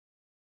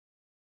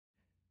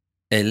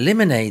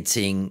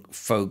Eliminating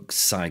folk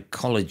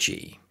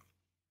psychology.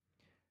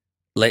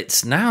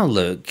 Let's now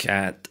look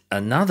at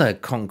another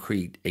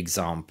concrete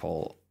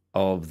example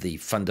of the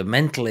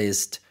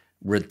fundamentalist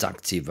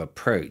reductive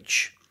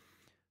approach.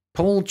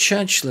 Paul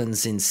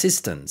Churchland's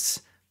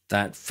insistence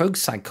that folk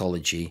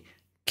psychology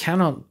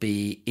cannot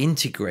be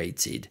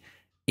integrated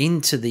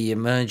into the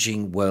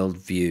emerging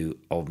worldview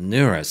of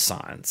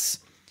neuroscience,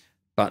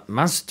 but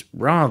must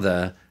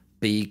rather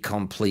be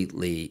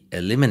completely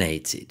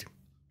eliminated.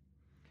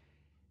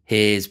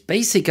 His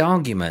basic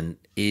argument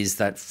is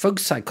that folk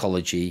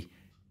psychology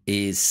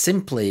is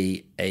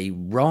simply a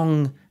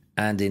wrong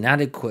and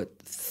inadequate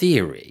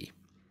theory,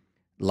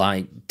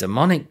 like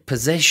demonic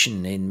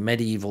possession in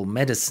medieval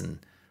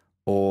medicine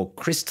or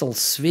crystal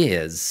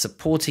spheres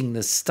supporting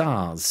the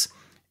stars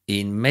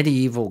in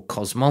medieval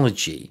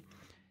cosmology.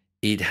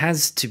 It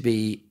has to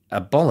be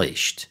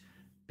abolished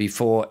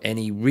before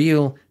any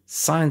real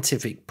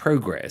scientific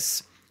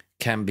progress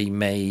can be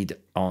made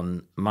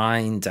on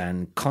mind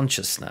and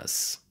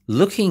consciousness.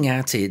 Looking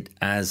at it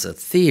as a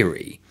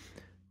theory,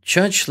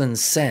 Churchland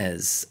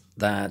says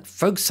that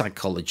folk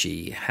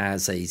psychology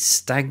has a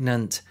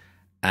stagnant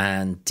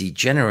and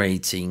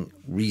degenerating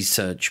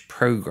research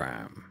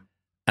program.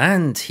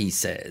 And he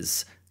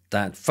says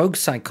that folk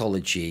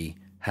psychology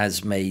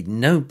has made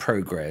no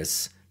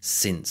progress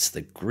since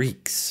the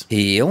Greeks.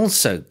 He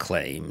also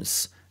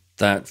claims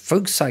that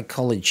folk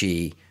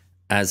psychology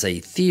as a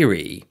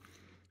theory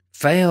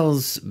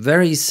fails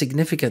very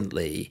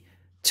significantly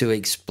to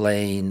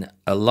explain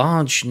a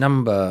large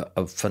number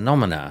of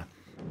phenomena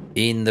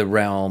in the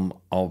realm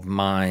of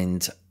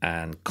mind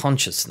and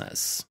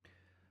consciousness.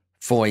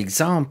 For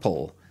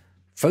example,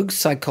 folk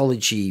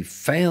psychology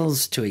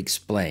fails to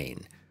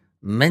explain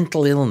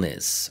mental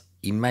illness,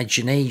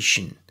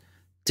 imagination,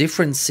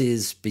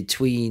 differences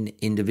between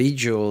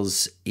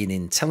individuals in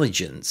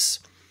intelligence,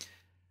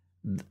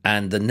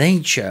 and the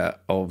nature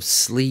of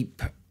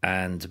sleep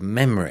and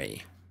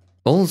memory.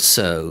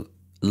 Also,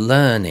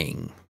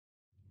 learning,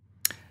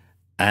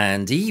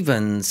 and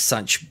even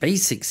such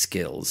basic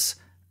skills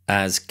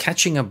as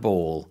catching a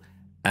ball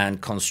and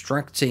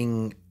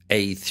constructing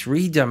a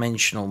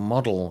three-dimensional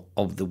model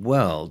of the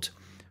world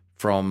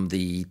from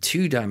the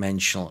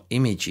two-dimensional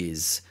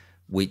images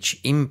which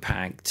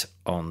impact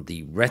on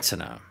the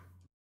retina.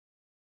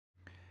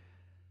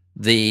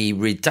 The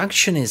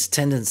reductionist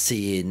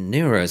tendency in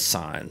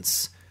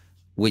neuroscience,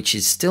 which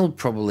is still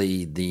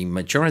probably the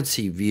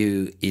majority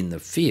view in the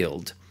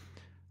field,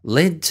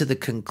 led to the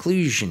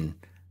conclusion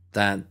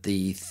that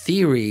the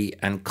theory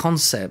and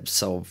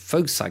concepts of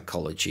folk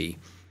psychology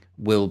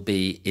will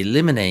be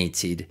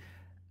eliminated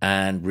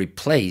and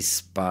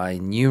replaced by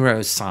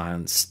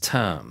neuroscience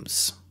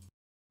terms.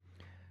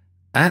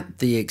 At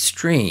the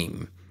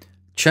extreme,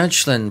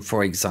 Churchland,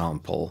 for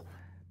example,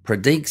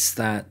 predicts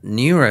that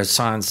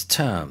neuroscience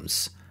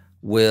terms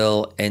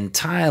will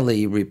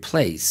entirely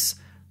replace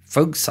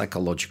folk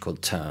psychological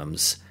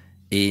terms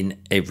in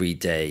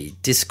everyday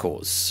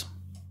discourse.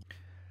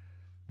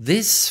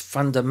 This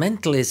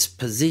fundamentalist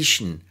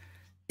position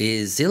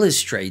is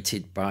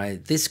illustrated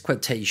by this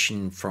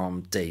quotation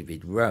from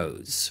David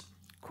Rose,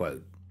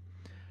 quote,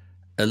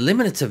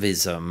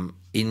 "Eliminativism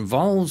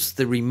involves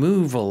the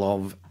removal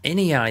of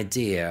any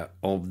idea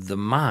of the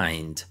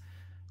mind,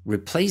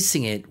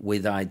 replacing it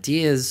with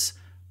ideas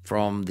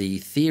from the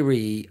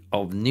theory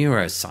of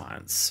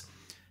neuroscience,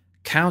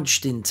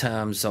 couched in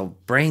terms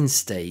of brain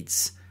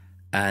states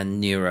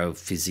and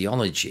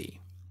neurophysiology.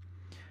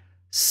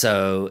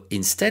 So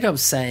instead of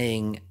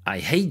saying, 'I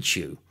hate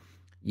you,'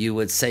 you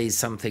would say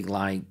something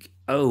like,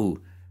 'Oh,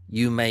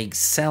 you make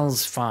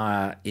cells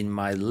fire in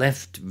my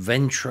left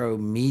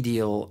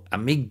ventromedial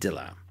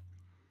amygdala.'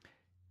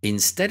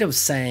 Instead of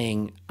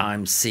saying,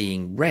 'I'm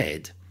seeing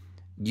red,'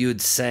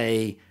 you'd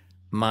say,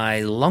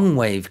 'My long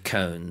wave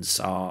cones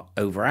are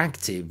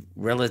overactive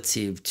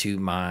relative to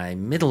my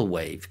middle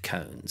wave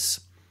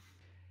cones.'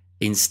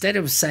 Instead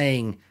of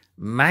saying,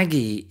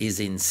 'Maggie is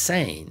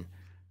insane,'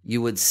 you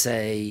would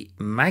say,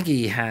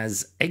 'Maggie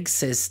has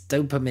excess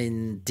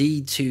dopamine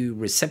D2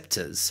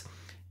 receptors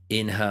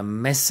in her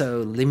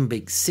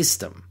mesolimbic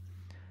system,'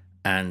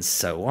 and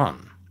so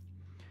on.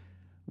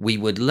 We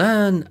would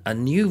learn a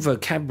new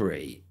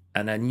vocabulary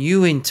and a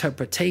new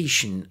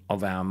interpretation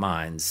of our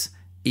minds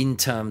in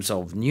terms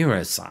of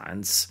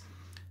neuroscience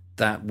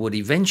that would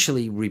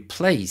eventually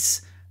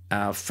replace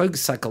our folk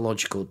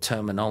psychological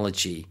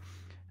terminology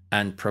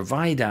and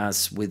provide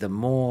us with a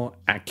more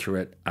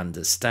accurate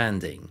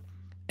understanding."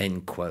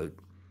 End quote.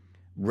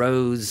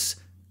 Rose,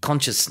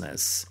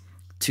 Consciousness,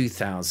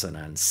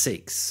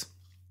 2006.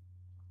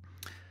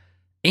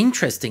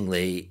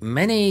 Interestingly,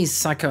 many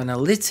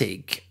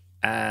psychoanalytic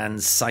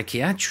and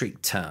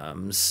psychiatric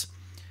terms,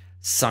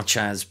 such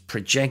as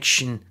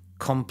projection,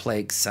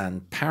 complex,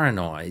 and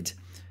paranoid,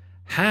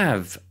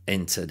 have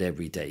entered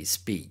everyday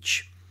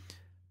speech.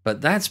 But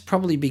that's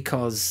probably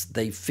because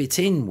they fit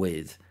in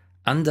with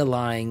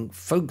underlying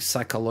folk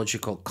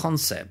psychological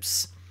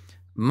concepts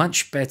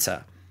much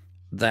better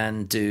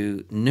than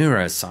do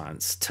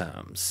neuroscience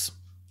terms.